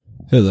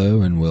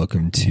Hello and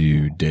welcome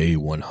to day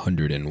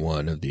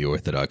 101 of the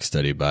Orthodox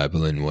Study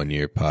Bible in 1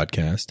 Year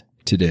podcast.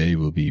 Today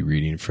we'll be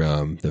reading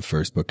from the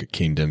first book of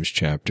Kingdoms,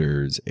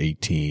 chapters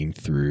 18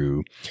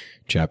 through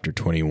chapter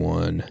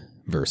 21,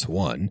 verse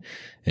 1,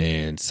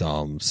 and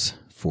Psalms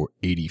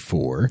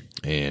 84,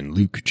 and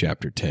Luke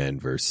chapter 10,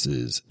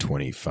 verses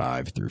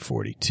 25 through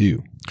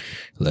 42.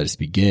 Let us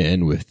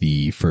begin with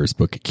the first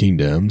book of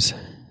Kingdoms,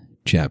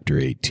 chapter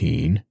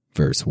 18,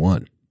 verse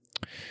 1.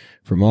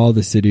 From all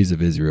the cities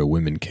of Israel,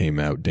 women came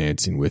out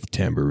dancing with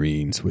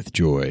tambourines, with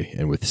joy,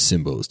 and with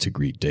cymbals to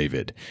greet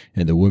David.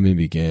 And the women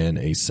began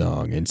a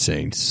song and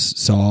saying,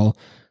 Saul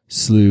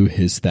slew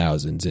his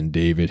thousands, and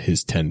David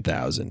his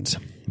 10,000s.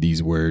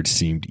 These words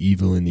seemed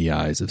evil in the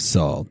eyes of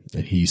Saul.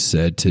 And he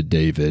said to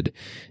David,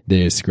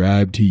 They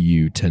ascribed to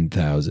you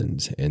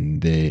 10,000s,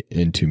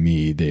 and to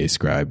me they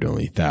ascribed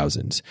only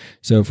thousands.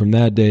 So from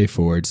that day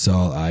forward,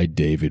 Saul eyed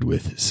David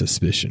with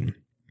suspicion.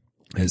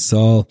 As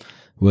Saul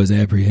was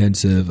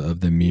apprehensive of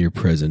the mere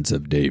presence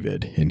of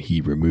David, and he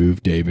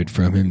removed David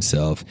from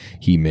himself.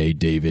 He made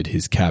David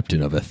his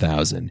captain of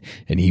 1,000,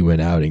 and he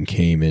went out and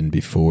came in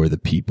before the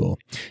people.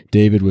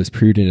 David was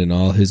prudent in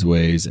all his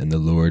ways, and the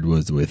Lord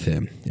was with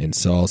him. And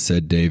Saul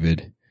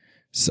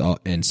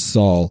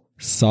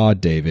saw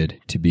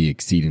David to be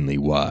exceedingly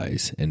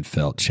wise, and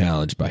felt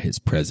challenged by his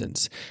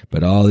presence.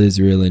 But all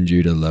Israel and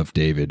Judah loved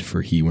David,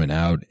 for he went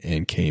out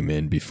and came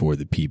in before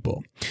the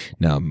people.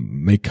 Now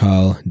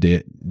Michal,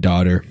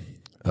 daughter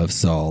of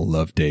Saul,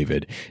 loved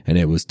David, and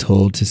it was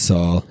told to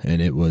Saul,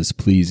 and it was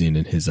pleasing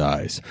in his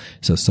eyes.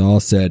 So Saul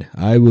said,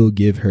 I will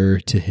give her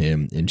to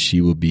him, and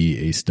she will be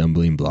a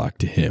stumbling block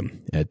to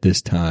him. At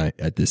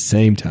the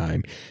same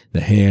time,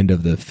 the hand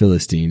of the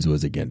Philistines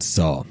was against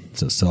Saul.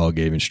 So Saul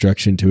gave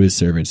instruction to his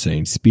servant,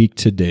 saying, Speak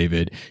to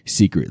David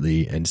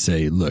secretly, and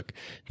say, Look,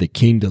 the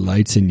king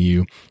delights in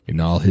you,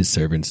 and all his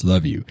servants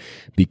love you.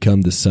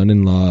 Become the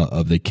son-in-law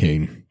of the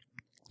king.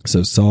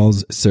 So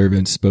Saul's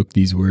servant spoke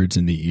these words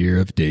in the ear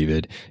of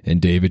David,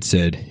 and David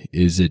said,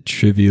 Is it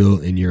trivial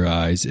in your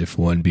eyes if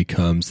one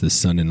becomes the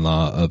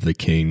son-in-law of the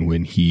king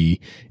when he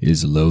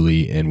is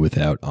lowly and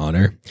without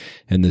honor?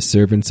 And the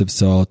servants of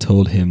Saul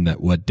told him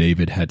that what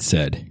David had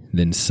said.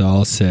 Then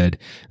Saul said,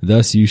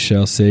 Thus you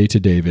shall say to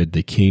David,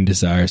 The king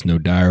desires no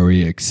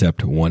dowry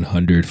except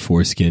 100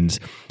 foreskins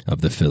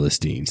of the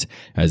Philistines,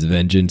 as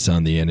vengeance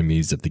on the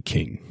enemies of the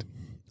king.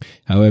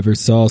 However,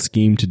 Saul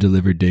schemed to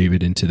deliver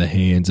David into the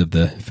hands of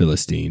the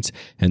Philistines,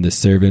 and the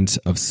servants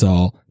of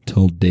Saul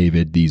told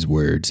David these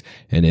words,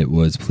 and it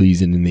was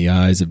pleasing in the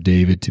eyes of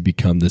David to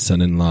become the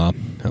son-in-law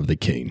of the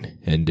king.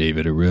 And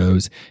David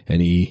arose,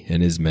 and he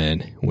and his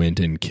men went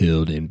and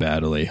killed in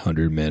battle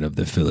 100 men of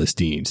the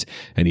Philistines,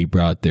 and he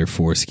brought their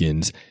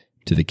foreskins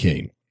to the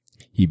king.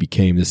 He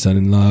became the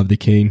son-in-law of the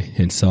king,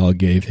 and Saul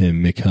gave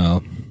him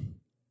Michal,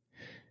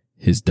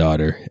 his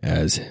daughter,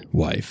 as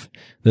wife.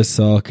 Thus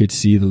Saul could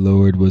see the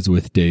Lord was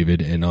with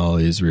David, and all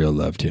Israel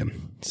loved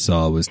him.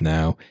 Saul was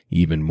now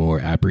even more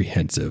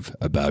apprehensive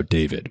about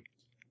David.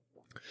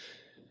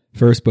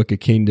 First book of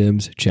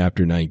Kingdoms,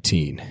 chapter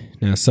 19.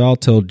 Now Saul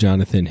told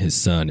Jonathan his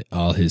son,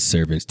 all his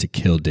servants, to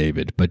kill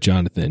David, but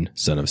Jonathan,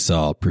 son of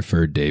Saul,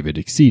 preferred David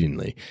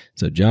exceedingly.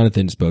 So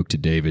Jonathan spoke to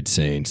David,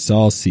 saying,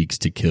 Saul seeks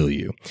to kill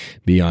you.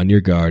 Be on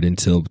your guard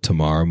until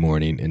tomorrow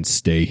morning, and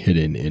stay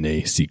hidden in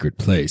a secret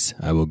place.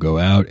 I will go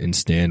out and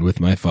stand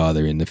with my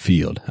father in the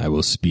field. I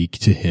will speak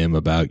to him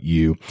about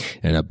you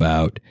and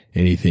about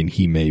anything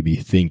he may be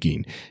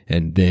thinking,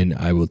 and then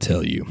I will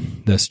tell you.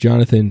 Thus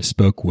Jonathan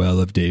spoke well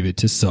of David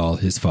to Saul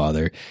his father,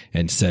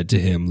 and said to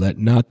him, Let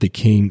not the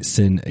king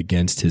sin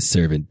against his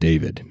servant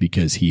David,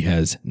 because he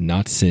has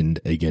not sinned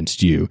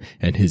against you,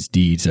 and his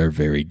deeds are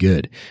very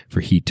good.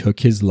 For he took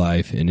his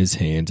life in his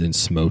hands and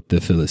smote the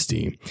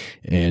Philistine,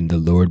 and the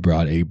Lord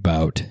brought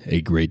about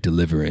a great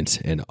deliverance,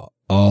 and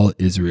all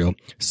Israel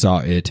saw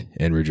it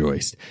and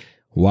rejoiced.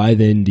 Why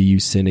then do you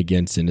sin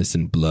against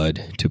innocent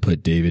blood to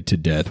put David to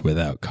death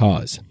without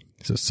cause?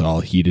 So Saul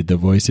heeded the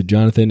voice of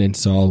Jonathan, and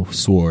Saul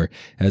swore,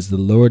 As the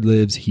Lord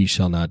lives, he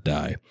shall not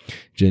die.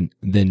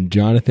 Then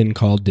Jonathan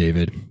called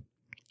David,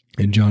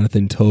 and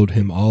Jonathan told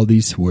him all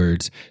these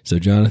words. So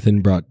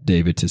Jonathan brought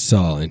David to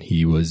Saul, and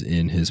he was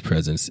in his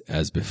presence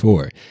as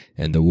before.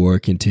 And the war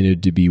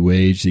continued to be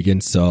waged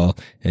against Saul,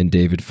 and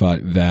David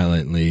fought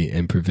valiantly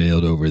and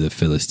prevailed over the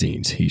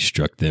Philistines. He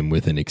struck them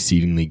with an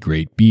exceedingly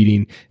great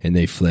beating, and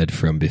they fled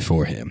from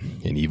before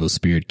him. An evil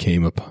spirit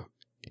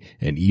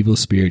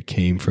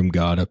came from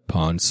God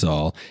upon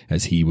Saul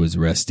as he was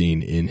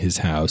resting in his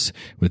house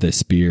with a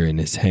spear in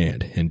his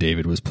hand, and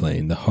David was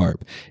playing the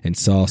harp. And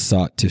Saul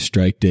sought to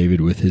strike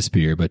David with his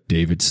spear, but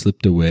David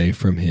slipped away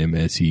from him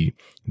as he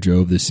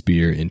drove the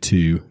spear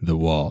into the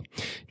wall.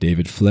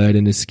 David fled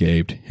and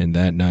escaped, and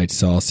that night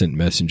Saul sent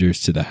messengers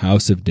to the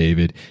house of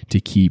David to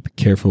keep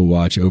careful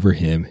watch over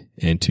him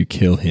and to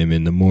kill him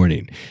in the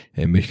morning.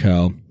 And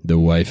Michal, the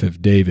wife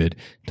of David,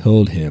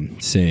 told him,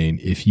 saying,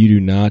 If you do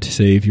not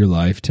save your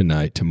life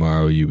tonight,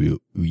 tomorrow you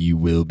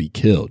will be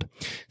killed.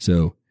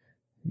 So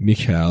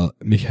Michal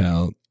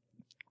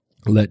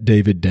let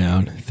David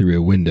down through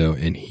a window,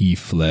 and he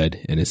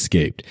fled and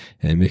escaped.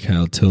 And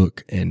Michal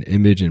took an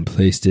image and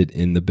placed it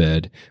in the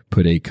bed,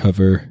 put a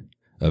cover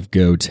of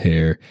goat's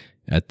hair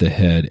at the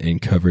head,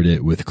 and covered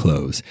it with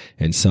clothes.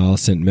 And Saul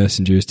sent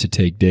messengers to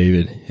take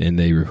David, and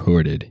they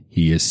reported,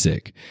 "He is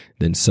sick."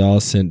 Then Saul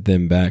sent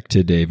them back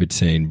to David,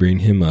 saying, "Bring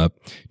him up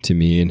to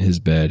me in his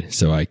bed,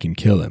 so I can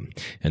kill him."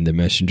 And the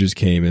messengers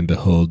came, and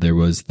behold, there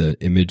was the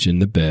image in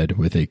the bed,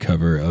 with a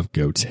cover of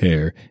goat's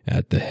hair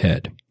at the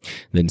head.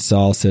 Then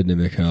Saul said to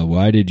Michal,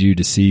 "Why did you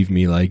deceive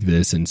me like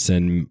this, and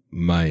send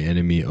my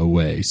enemy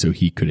away, so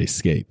he could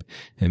escape?"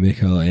 And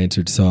Michal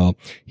answered Saul,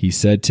 "He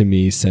said to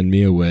me, 'Send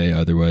me away,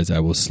 otherwise I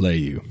will slay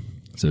you.'"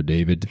 So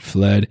David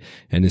fled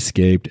and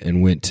escaped,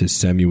 and went to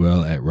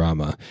Samuel at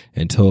Ramah,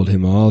 and told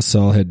him all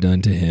Saul had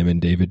done to him. And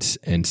David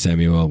and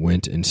Samuel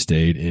went and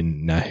stayed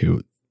in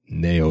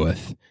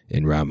Naioth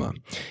in Ramah.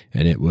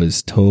 And it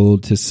was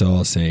told to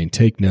Saul, saying,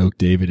 "Take note,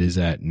 David is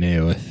at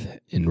Naioth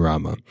in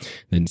Ramah."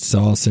 Then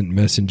Saul sent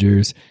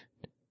messengers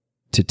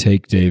to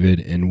take David,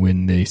 and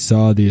when they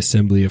saw the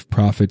assembly of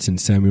prophets and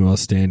Samuel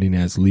standing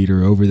as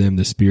leader over them,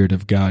 the Spirit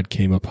of God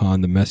came upon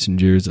the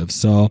messengers of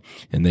Saul,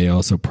 and they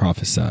also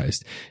prophesied.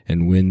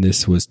 And when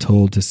this was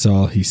told to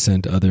Saul, he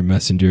sent other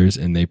messengers,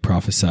 and they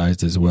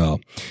prophesied as well.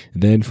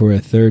 Then for a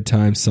third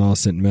time Saul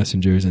sent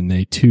messengers, and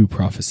they too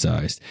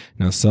prophesied.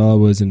 Now Saul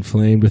was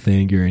inflamed with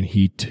anger, and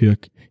he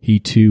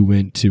too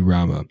went to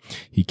Ramah.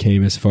 He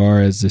came as far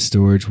as the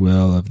storage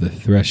well of the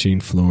threshing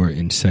floor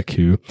in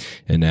Seku,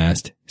 and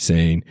asked,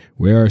 saying,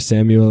 "Where are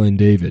Samuel and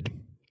David?"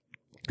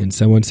 And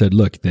someone said,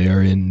 "Look, they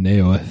are in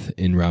Naioth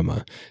in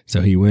Ramah."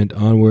 So he went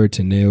onward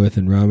to Naioth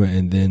in Ramah,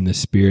 and then the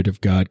Spirit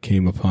of God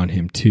came upon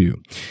him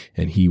too.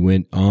 And he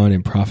went on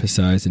and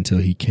prophesied until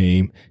he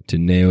came to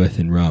Naioth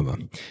in Ramah.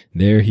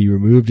 There he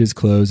removed his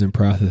clothes and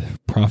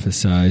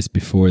prophesied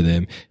before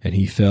them, and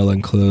he fell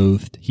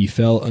unclothed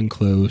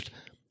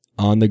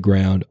on the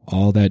ground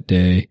all that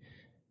day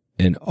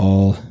and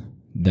all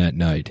that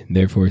night.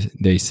 Therefore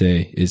they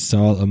say, "Is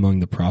Saul among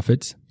the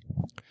prophets?"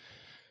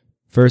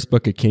 First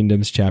Book of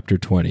Kings, chapter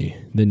 20.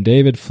 Then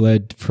David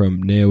fled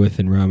from Naioth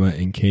in Ramah,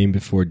 and came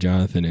before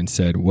Jonathan, and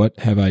said, "What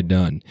have I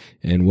done,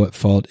 and what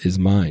fault is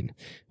mine?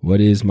 What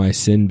is my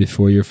sin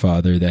before your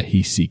father, that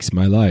he seeks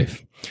my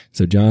life?"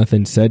 So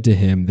Jonathan said to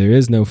him, "There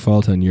is no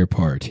fault on your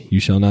part.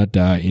 You shall not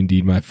die.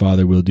 Indeed, my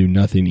father will do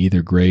nothing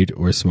either great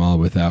or small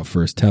without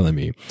first telling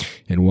me.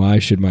 And why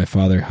should my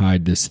father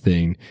hide this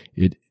thing?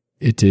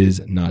 It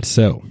is not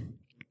so."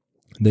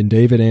 Then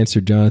David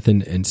answered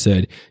Jonathan and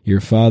said,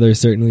 "Your father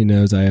certainly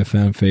knows I have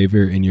found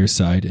favor in your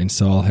sight." And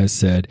Saul has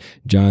said,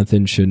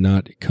 "Jonathan should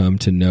not come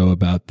to know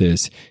about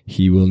this.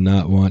 He will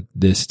not want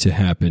this to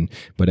happen.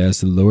 But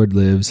as the Lord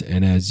lives,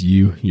 and as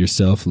you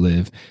yourself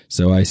live,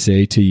 so I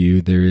say to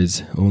you, there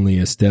is only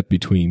a step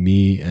between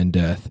me and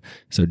death."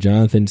 So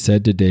Jonathan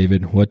said to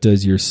David, "What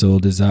does your soul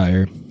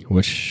desire?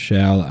 What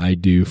shall I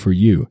do for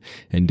you?"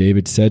 And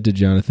David said to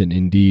Jonathan,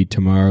 "Indeed,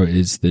 tomorrow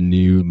is the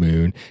new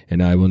moon,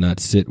 and I will not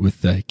sit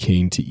with the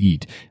king to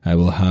eat. I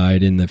will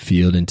hide in the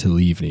field until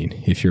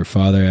evening. If your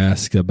father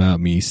asks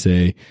about me,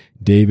 say,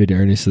 'David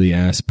earnestly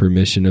asked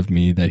permission of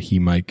me that he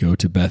might go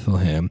to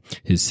Bethlehem,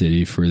 his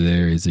city, for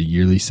there is a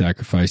yearly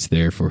sacrifice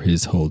there for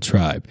his whole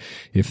tribe.'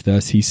 If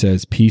thus he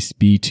says, 'Peace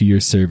be to your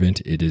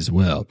servant,' it is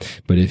well.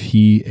 But if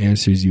he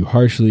answers you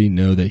harshly,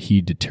 know that he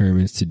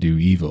determines to do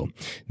evil.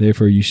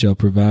 Therefore you shall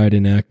provide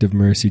an act of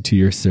mercy to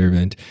your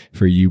servant,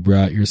 for you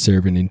brought your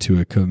servant into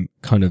a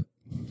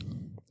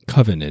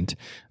covenant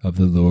of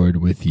the Lord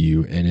with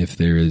you, and if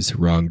there is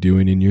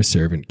wrongdoing in your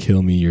servant,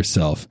 kill me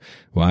yourself.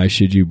 Why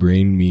should you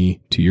bring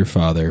me to your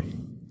father?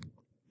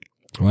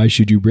 Why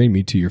should you bring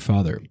me to your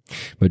father?"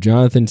 But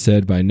Jonathan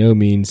said, "By no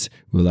means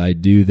will I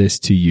do this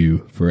to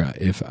you, for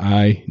if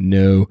I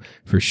know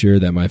for sure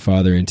that my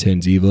father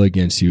intends evil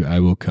against you,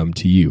 I will come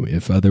to you.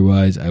 If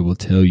otherwise, I will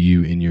tell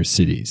you in your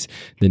cities."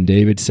 Then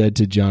David said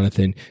to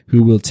Jonathan,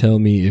 "Who will tell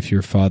me if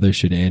your father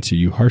should answer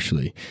you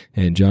harshly?"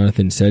 And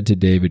Jonathan said to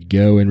David,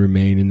 "Go and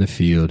remain in the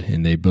field."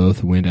 And they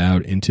both went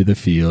out into the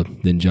field.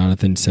 Then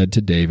Jonathan said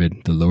to David,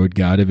 "The Lord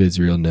God of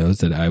Israel knows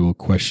that I will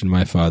question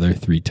my father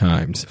 3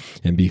 times.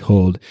 And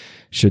behold,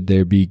 should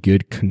there be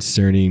good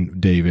concerning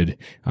David,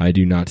 I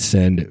do not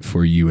send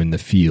for you in the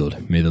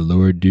field. May the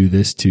Lord do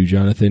this to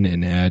Jonathan,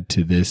 and add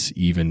to this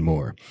even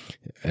more.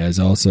 As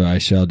also I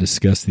shall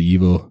discuss the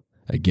evil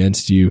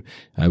against you,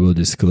 I will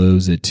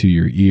disclose it to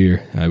your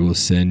ear. I will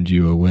send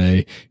you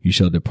away. You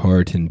shall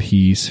depart in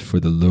peace,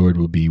 for the Lord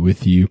will be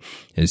with you,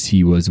 as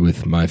he was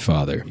with my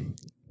father.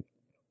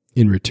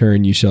 In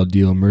return you shall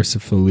deal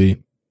mercifully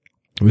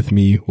with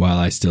me while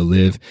I still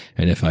live,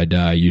 and if I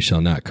die, you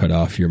shall not cut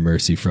off your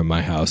mercy from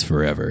my house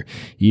forever.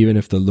 Even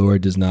if the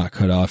Lord does not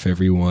cut off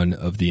every one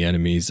of the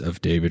enemies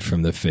of David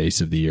from the face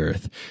of the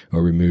earth,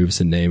 or removes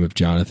the name of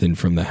Jonathan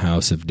from the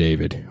house of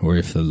David, or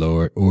if the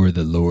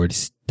Lord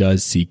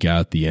does seek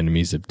out the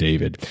enemies of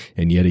David.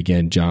 And yet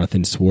again,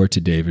 Jonathan swore to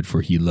David,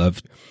 for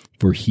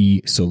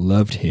he so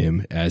loved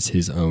him as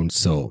his own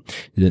soul.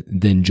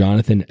 Then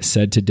Jonathan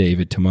said to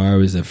David,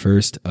 tomorrow is the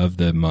first of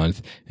the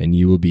month, and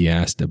you will be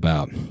asked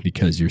about,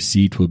 because your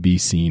seat will be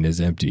seen as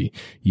empty.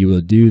 You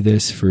will do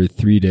this for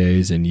 3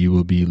 days, and you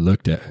will be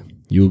looked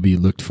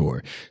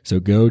for. So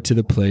go to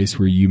the place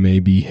where you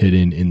may be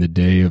hidden in the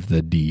day of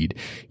the deed.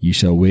 You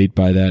shall wait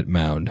by that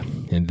mound,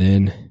 and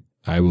then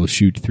I will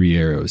shoot 3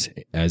 arrows,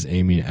 as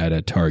aiming at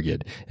a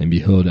target. And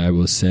behold, I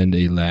will send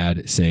a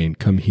lad, saying,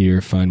 come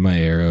here, find my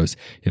arrows.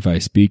 If I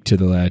speak to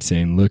the lad,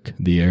 saying, look,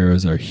 the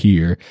arrows are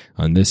here,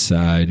 on this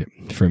side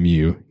from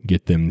you,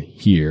 get them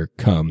here,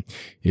 come.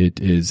 It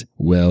is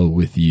well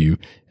with you,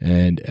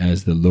 and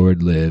as the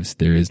Lord lives,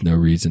 there is no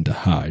reason to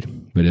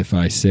hide. But if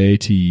I say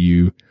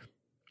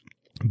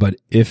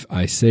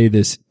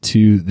this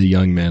to the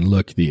young man,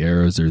 look, the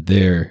arrows are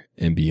there,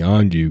 and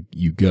beyond you,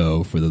 you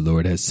go, for the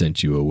Lord has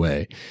sent you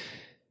away.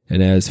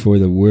 And as for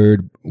the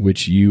word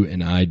which you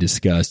and I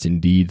discussed,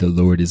 indeed the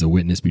Lord is a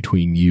witness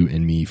between you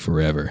and me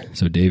forever.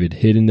 So David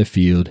hid in the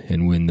field,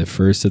 and when the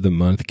first of the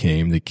month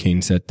came, the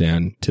king sat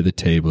down to the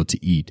table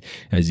to eat.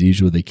 As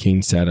usual, the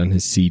king sat on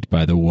his seat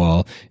by the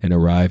wall and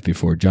arrived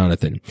before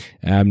Jonathan.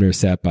 Abner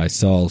sat by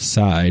Saul's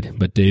side,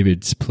 but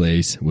David's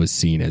place was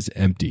seen as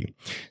empty.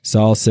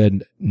 Saul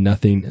said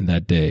nothing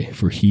that day,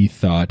 for he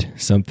thought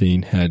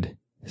something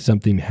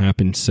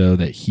happened so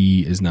that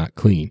he is not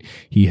clean.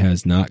 He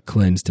has not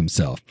cleansed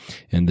himself.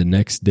 And the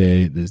next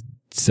day, the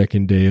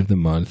second day of the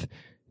month,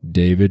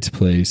 David's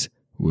place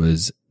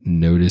was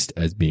noticed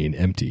as being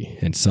empty.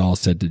 And Saul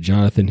said to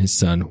Jonathan his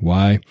son,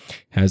 why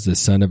has the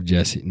son of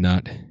Jesse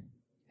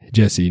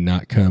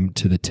not come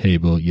to the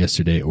table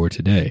yesterday or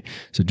today?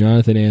 So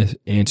Jonathan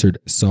answered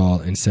Saul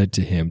and said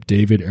to him,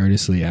 David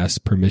earnestly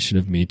asked permission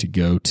of me to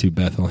go to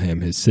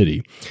Bethlehem, his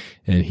city.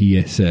 And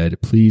he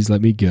said, please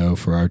let me go,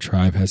 for our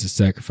tribe has a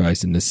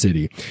sacrifice in the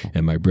city,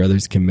 and my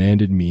brothers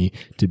commanded me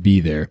to be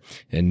there.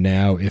 And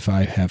now, if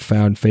I have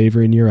found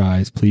favor in your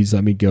eyes, please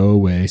let me go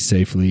away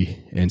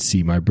safely and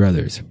see my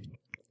brothers.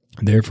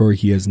 Therefore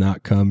he has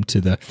not come to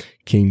the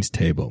king's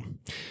table.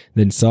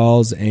 Then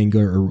Saul's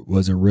anger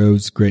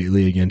arose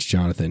greatly against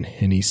Jonathan,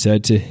 and he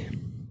said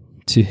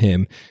to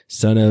him,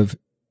 son of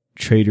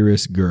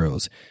traitorous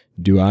girls,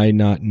 do I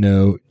not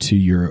know to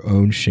your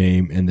own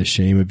shame and the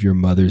shame of your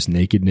mother's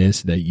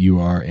nakedness that you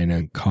are an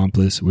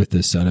accomplice with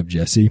the son of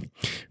Jesse?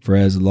 For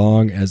as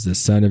long as the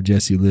son of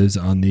Jesse lives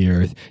on the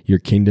earth, your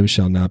kingdom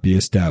shall not be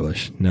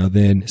established. Now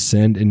then,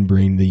 send and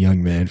bring the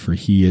young man, for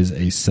he is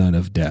a son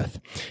of death.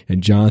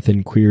 And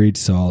Jonathan queried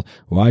Saul,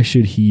 why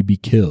should he be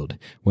killed?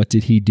 What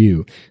did he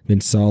do?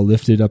 Then Saul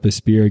lifted up a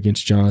spear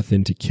against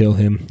Jonathan to kill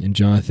him, and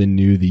Jonathan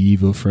knew the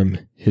evil from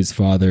his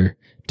father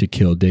to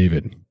kill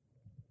David.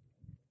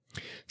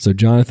 So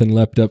Jonathan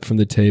leapt up from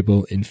the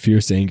table in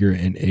fierce anger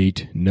and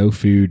ate no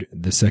food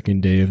the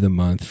second day of the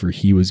month, for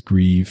he was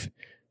grieved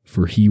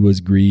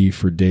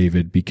for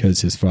David,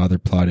 because his father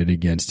plotted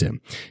against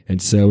him.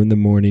 And so in the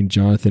morning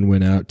Jonathan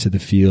went out to the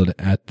field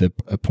at the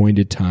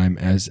appointed time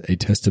as a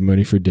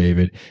testimony for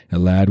David. A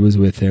lad was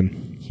with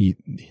him.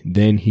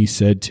 Then he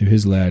said to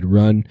his lad,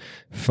 run,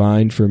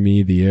 find for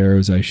me the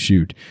arrows I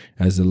shoot.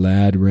 As the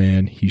lad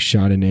ran, he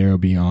shot an arrow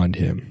beyond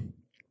him.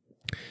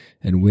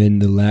 And when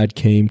the lad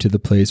came to the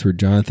place where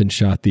Jonathan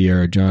shot the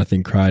arrow,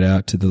 Jonathan cried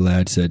out to the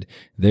lad, said,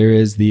 there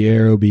is the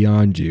arrow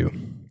beyond you.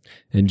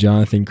 And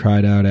Jonathan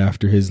cried out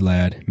after his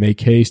lad,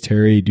 make haste,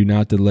 hurry, do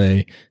not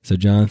delay. So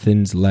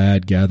Jonathan's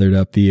lad gathered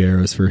up the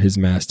arrows for his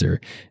master,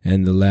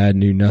 and the lad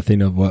knew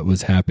nothing of what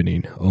was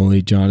happening.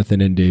 Only Jonathan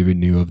and David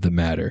knew of the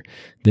matter.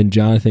 Then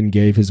Jonathan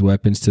gave his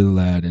weapons to the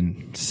lad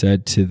and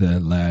said to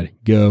the lad,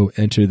 go,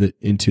 enter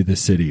into the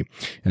city.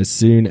 As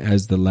soon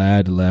as the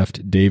lad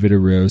left, David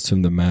arose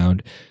from the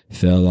mound,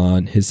 fell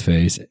on his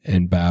face,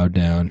 and bowed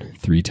down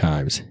 3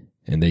 times.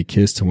 And they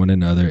kissed one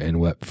another and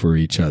wept for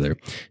each other.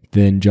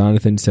 Then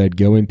Jonathan said,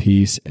 go in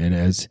peace, and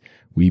as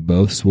we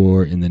both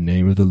swore in the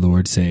name of the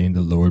Lord, saying,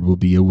 the Lord will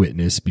be a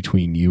witness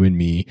between you and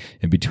me,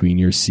 and between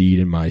your seed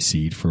and my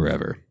seed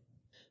forever.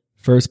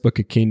 First Book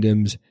of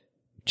Kings,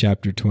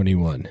 chapter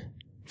 21,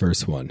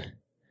 verse 1.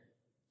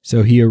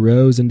 So he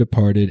arose and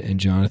departed, and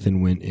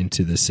Jonathan went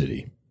into the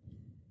city.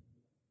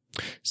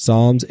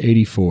 Psalms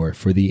 84,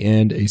 for the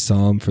end, a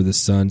psalm for the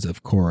sons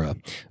of Korah.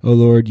 O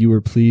Lord, you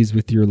were pleased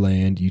with your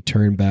land. You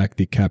turned back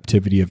the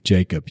captivity of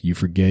Jacob. You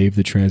forgave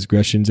the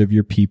transgressions of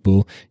your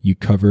people. You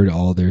covered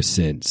all their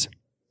sins.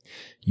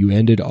 You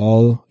ended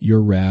all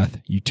your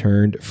wrath. You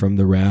turned from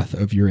the wrath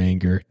of your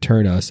anger.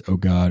 Turn us, O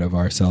God of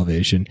our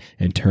salvation,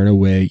 and turn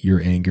away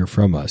your anger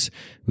from us.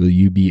 Will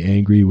you be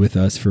angry with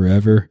us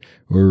forever,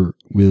 or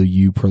will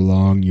you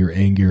prolong your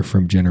anger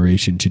from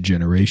generation to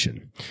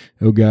generation?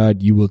 O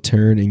God, you will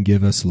turn and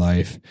give us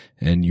life,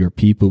 and your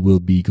people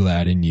will be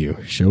glad in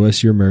you. Show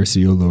us your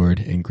mercy, O Lord,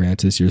 and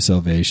grant us your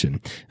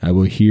salvation. I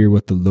will hear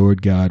what the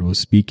Lord God will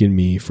speak in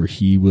me, for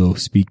he will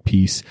speak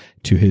peace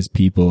to his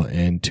people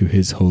and to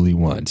his holy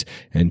ones.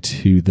 and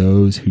to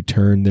those who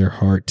turn their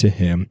heart to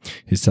him,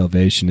 his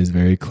salvation is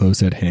very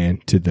close at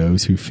hand to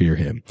those who fear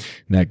him.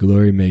 That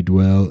glory may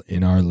dwell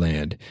in our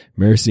land.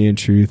 Mercy and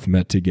truth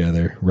met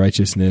together.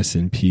 Righteousness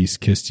and peace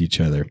kissed each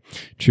other.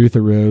 Truth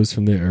arose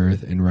from the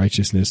earth, and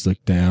righteousness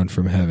looked down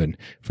from heaven.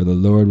 For the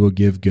Lord will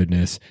give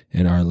goodness,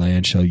 and our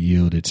land shall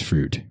yield its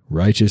fruit.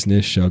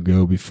 Righteousness shall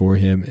go before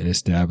him and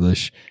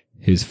establish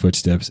his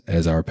footsteps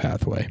as our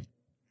pathway.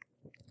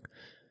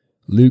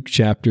 Luke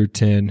chapter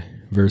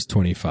 10, verse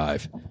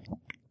 25.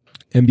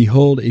 And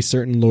behold, a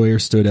certain lawyer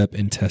stood up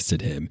and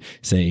tested him,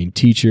 saying,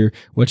 Teacher,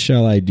 what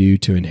shall I do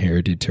to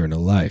inherit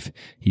eternal life?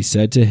 He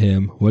said to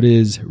him, What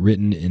is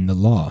written in the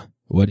law?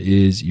 What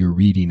is your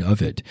reading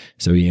of it?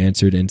 So he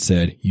answered and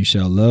said, You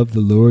shall love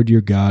the Lord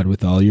your God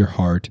with all your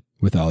heart,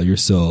 with all your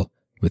soul,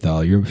 with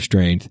all your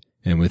strength,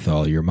 and with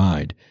all your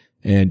mind,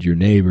 and your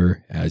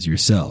neighbor as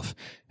yourself.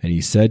 And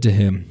he said to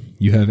him,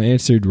 You have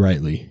answered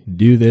rightly.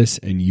 Do this,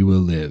 and you will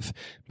live.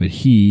 But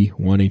he,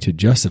 wanting to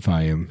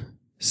justify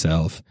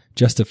himself,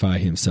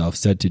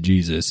 said to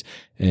Jesus,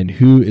 And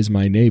who is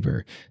my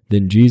neighbor?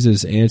 Then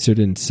Jesus answered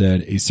and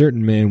said, A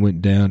certain man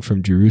went down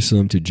from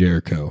Jerusalem to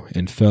Jericho,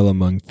 and fell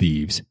among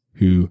thieves,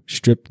 who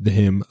stripped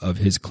him of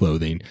his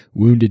clothing,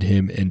 wounded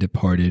him, and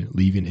departed,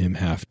 leaving him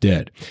half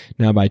dead.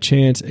 Now by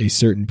chance a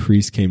certain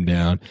priest came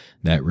down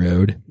that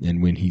road,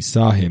 and when he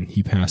saw him,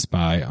 he passed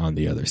by on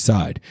the other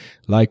side.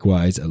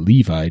 Likewise a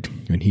Levite,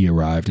 when he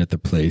arrived at the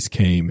place,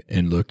 came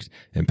and looked,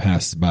 and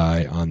passed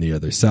by on the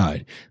other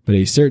side. But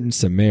a certain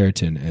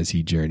Samaritan, as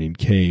he journeyed,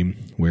 came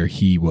where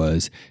he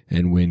was,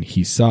 and when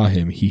he saw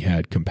him, he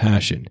had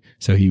compassion.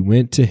 So he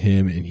went to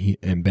him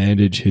and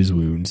bandaged his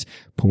wounds,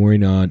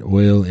 pouring on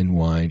oil and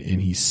wine,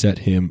 and he set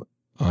him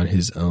on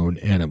his own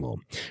animal,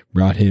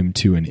 brought him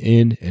to an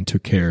inn, and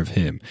took care of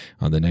him.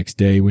 On the next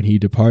day when he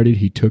departed,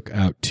 he took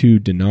out 2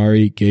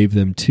 denarii, gave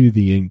them to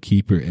the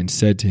innkeeper, and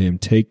said to him,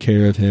 Take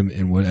care of him,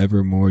 and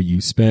whatever more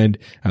you spend,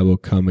 I will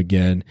come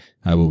again,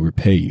 I will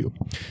repay you.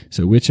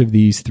 So which of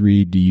these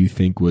 3 do you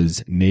think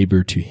was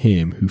neighbor to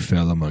him who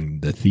fell among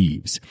the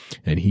thieves?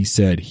 And he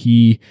said,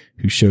 He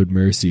who showed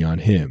mercy on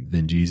him.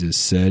 Then Jesus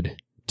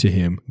said to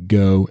him,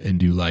 Go and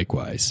do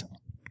likewise.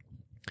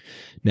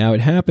 Now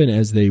it happened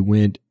as they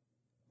went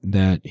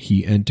that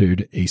he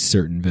entered a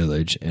certain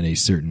village, and a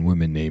certain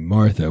woman named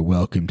Martha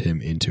welcomed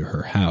him into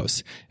her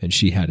house. And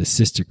she had a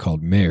sister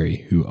called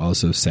Mary, who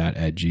also sat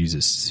at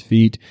Jesus'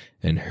 feet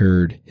and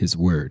heard his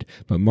word.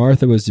 But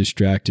Martha was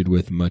distracted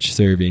with much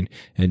serving,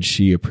 and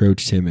she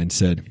approached him and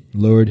said,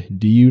 Lord,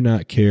 do you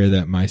not care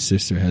that my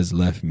sister has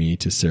left me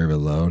to serve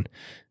alone?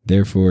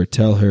 Therefore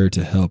tell her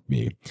to help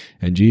me.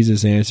 And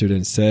Jesus answered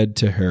and said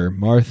to her,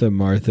 Martha,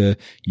 Martha,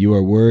 you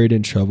are worried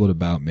and troubled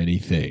about many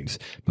things,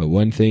 but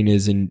one thing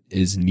is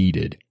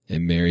needed,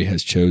 and Mary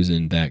has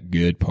chosen that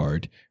good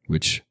part,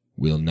 which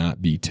will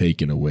not be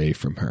taken away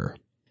from her.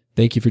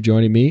 Thank you for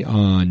joining me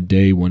on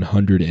day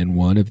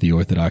 101 of the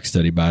Orthodox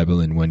Study Bible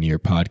in 1 Year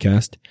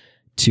podcast.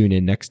 Tune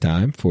in next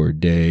time for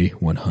day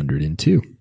 102.